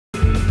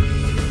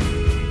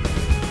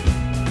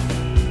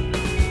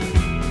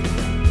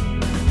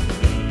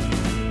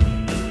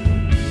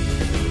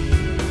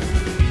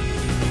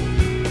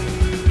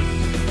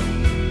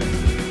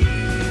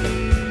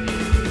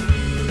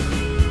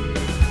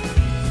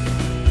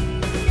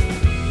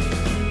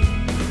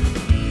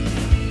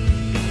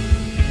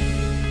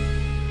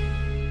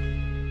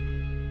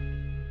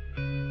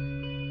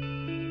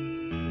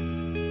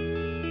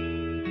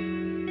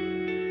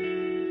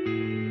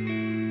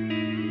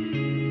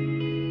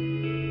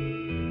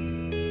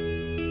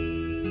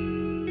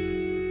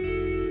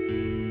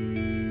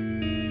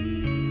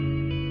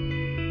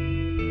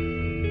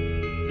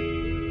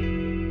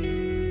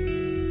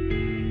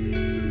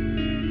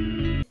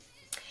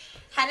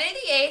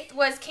VIII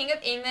was King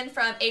of England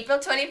from April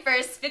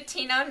 21st,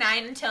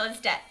 1509 until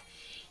his death.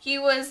 He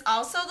was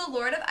also the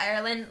Lord of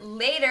Ireland,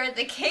 later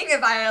the King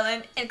of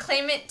Ireland, and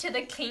claimant to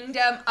the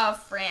Kingdom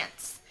of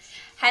France.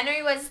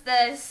 Henry was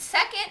the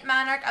second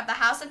monarch of the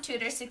House of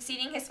Tudor,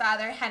 succeeding his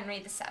father, Henry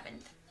VII.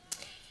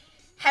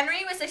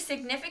 Henry was a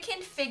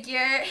significant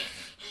figure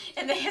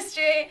in the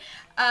history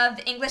of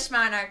the English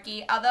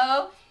monarchy,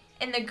 although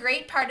in the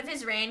great part of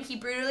his reign, he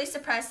brutally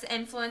suppressed the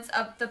influence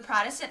of the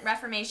Protestant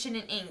Reformation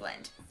in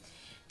England.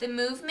 The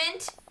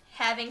movement,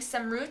 having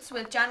some roots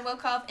with John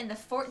Wycliffe in the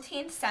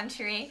 14th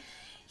century,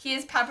 he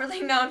is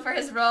popularly known for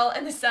his role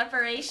in the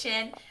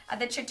separation of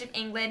the Church of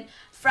England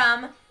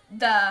from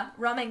the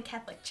Roman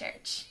Catholic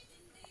Church.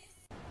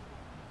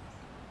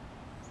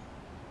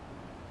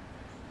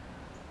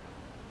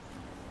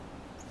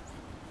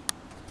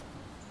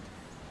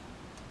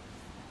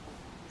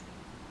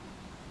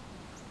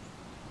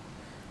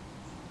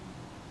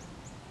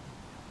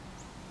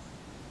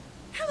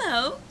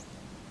 Hello.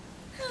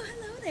 Oh,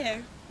 hello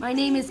there. My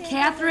name is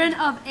Catherine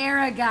of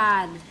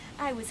Aragon.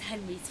 I was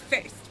Henry's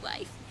first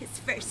wife, his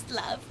first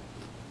love.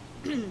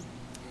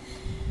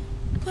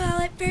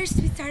 Well, at first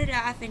we started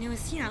off and it was,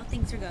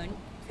 things were going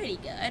pretty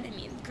good. I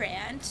mean,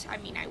 grand. I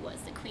mean, I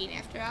was the queen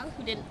after all.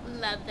 Who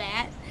didn't love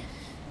that?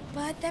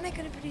 But then I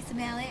couldn't produce a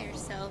male heir,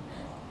 so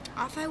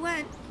off I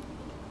went.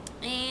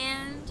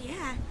 And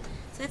yeah,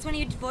 so that's when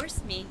he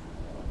divorced me.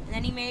 And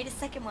then he married his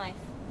second wife,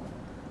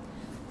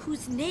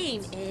 whose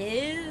name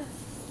is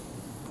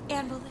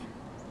Anne Boleyn.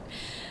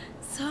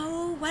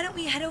 So why don't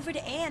we head over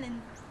to Anne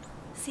and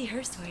see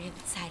her story of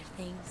the side of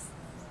things?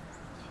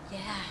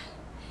 Yeah,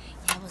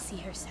 we'll see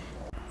her side.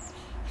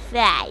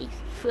 5,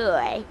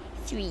 4,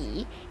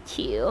 3,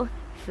 2,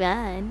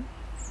 1.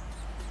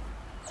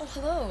 Oh,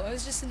 hello. I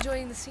was just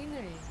enjoying the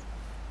scenery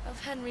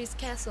of Henry's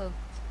castle.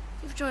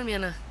 You've joined me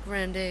on a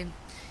grand day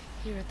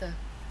here at the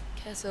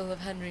castle of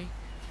Henry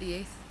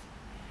VIII.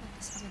 Not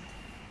the 7th,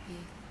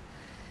 VIII.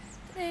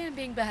 Today I'm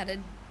being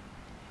beheaded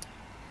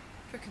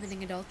for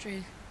committing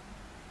adultery.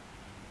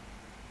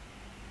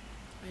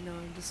 I know,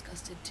 I'm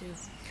disgusted too.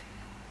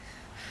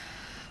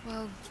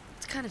 Well,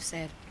 it's kind of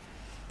sad.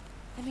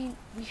 I mean,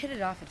 we hit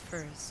it off at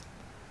first.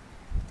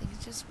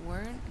 Things just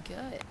weren't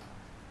good.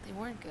 They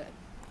weren't good.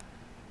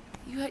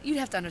 You'd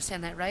have to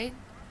understand that, right?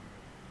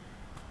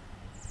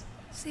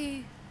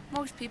 See,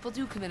 most people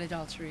do commit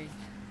adultery.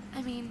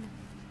 I mean,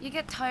 you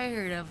get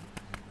tired of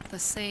the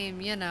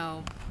same,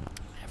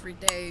 every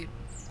day.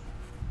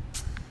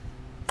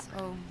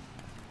 So,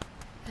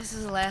 this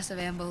is the last of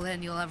Anne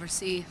Boleyn you'll ever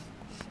see.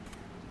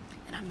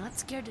 And I'm not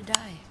scared to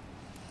die.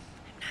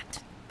 I'm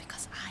not,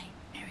 because I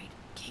married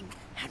King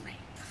Henry.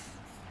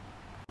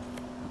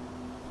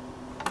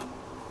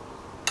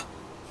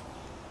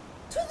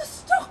 To the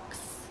stocks!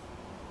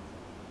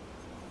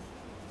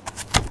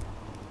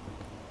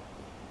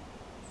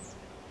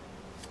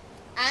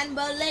 Anne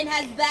Boleyn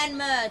has been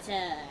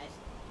murdered.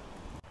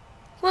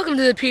 Welcome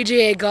to the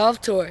PGA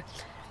Golf Tour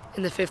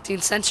in the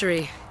 15th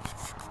century.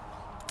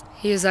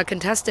 He is a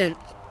contestant.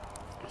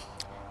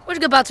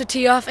 We're about to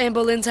tee off Anne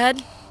Boleyn's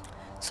head,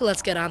 so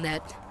let's get on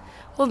that.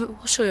 We'll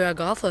show you our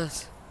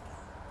golfers.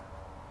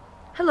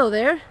 Hello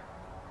there.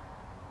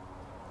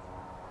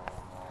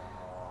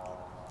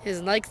 He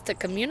likes to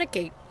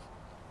communicate.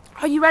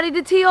 Are you ready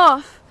to tee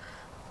off?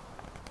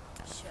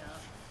 Sure.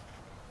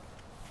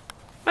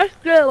 Let's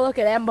get a look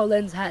at Anne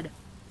Boleyn's head.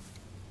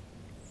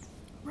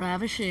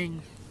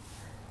 Ravishing.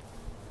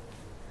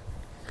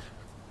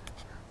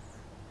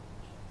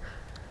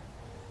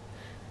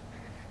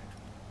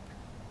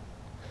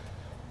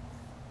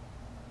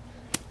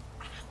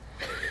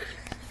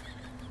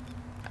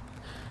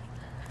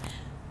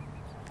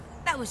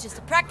 That was just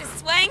a practice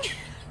swing.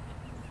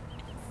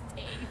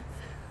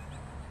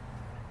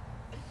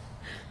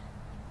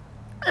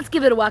 Let's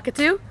give it a walk or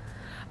two.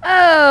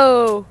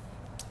 Oh!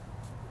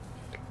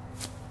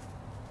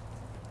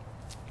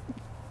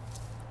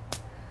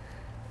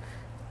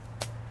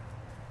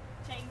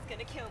 Jane's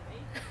gonna kill me.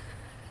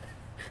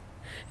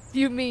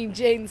 You mean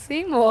Jane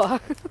Seymour?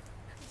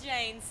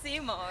 Jane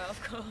Seymour,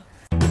 of course.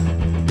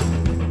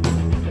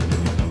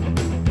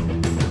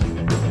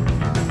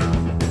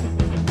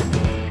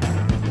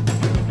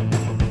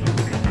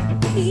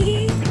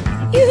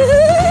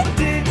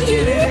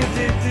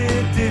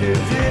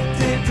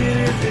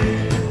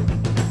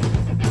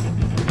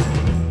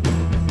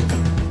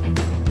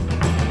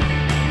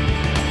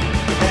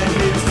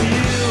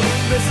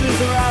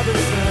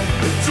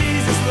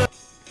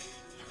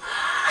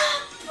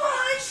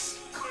 Push!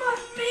 Come on,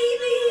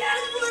 baby!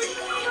 Edward!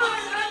 Come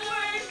on,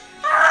 Edward!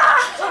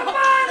 Come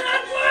on,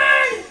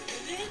 Edward!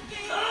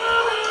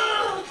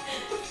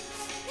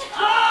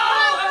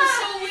 I'm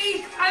so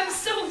weak. I'm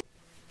so...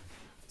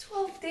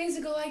 12 days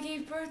ago I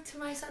gave birth to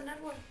my son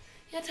Edward.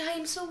 Yet I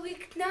am so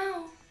weak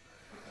now.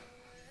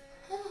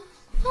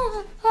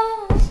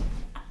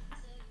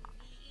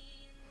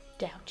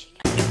 Down,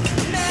 chica.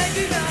 99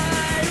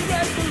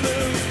 red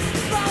balloons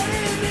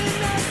floating in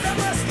the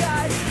summer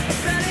sky. A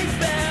panic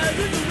bear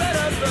with a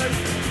red bird.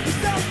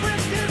 He's out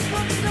with his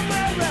book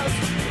somewhere else.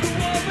 The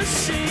war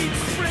machine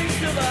springs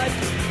to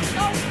life.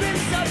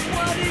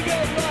 money go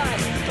by.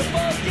 The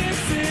Vulcan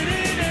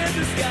sitting in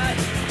the sky.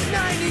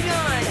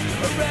 99,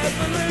 a red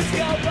balloons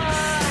go by.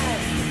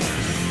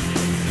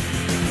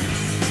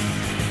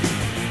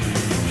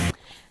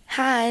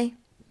 Hi,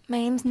 my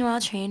name's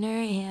Noelle Trainer,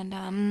 and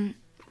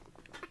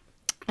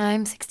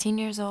I'm 16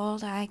 years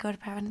old. I go to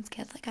Providence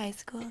Catholic High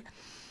School,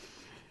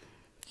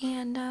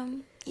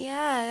 and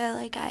yeah,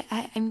 like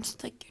I'm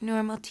just like your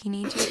normal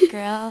teenager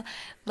girl.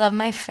 Love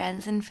my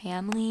friends and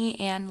family,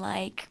 and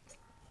like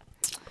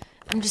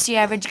I'm just your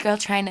average girl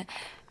trying to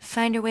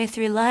find her way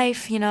through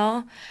life. You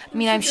know, I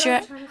mean, I'm sure.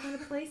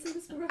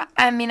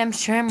 I mean, I'm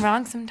sure I'm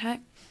wrong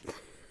sometimes,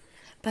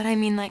 but I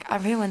mean, like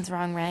everyone's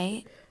wrong,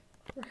 right?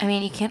 I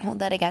mean, you can't hold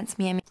that against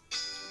me. I mean.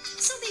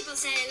 Some people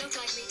say I look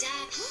like my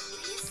dad.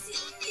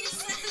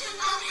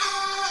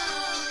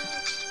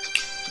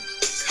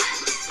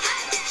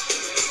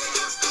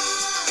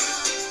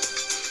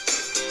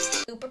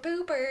 Booper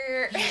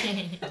booper.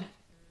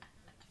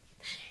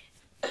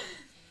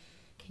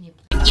 Can you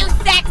You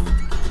sex!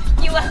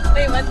 You will,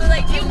 wait, what's it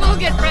like? You will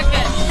get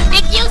pregnant.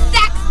 If you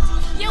sex,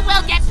 you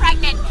will get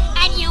pregnant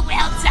and you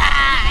will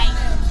die.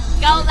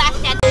 Go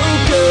left and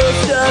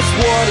Girls just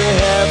wanna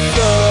have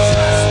fun.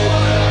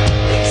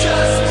 They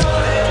just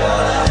wanna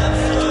have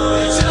fun. They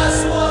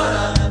just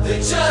wanna. They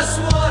just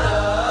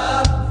wanna.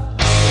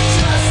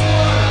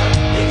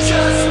 They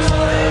just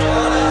wanna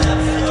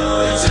have fun.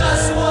 They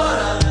just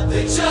wanna.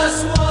 They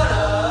just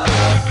wanna.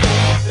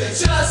 They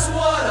just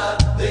wanna.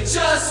 They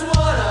just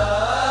wanna.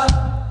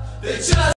 They just.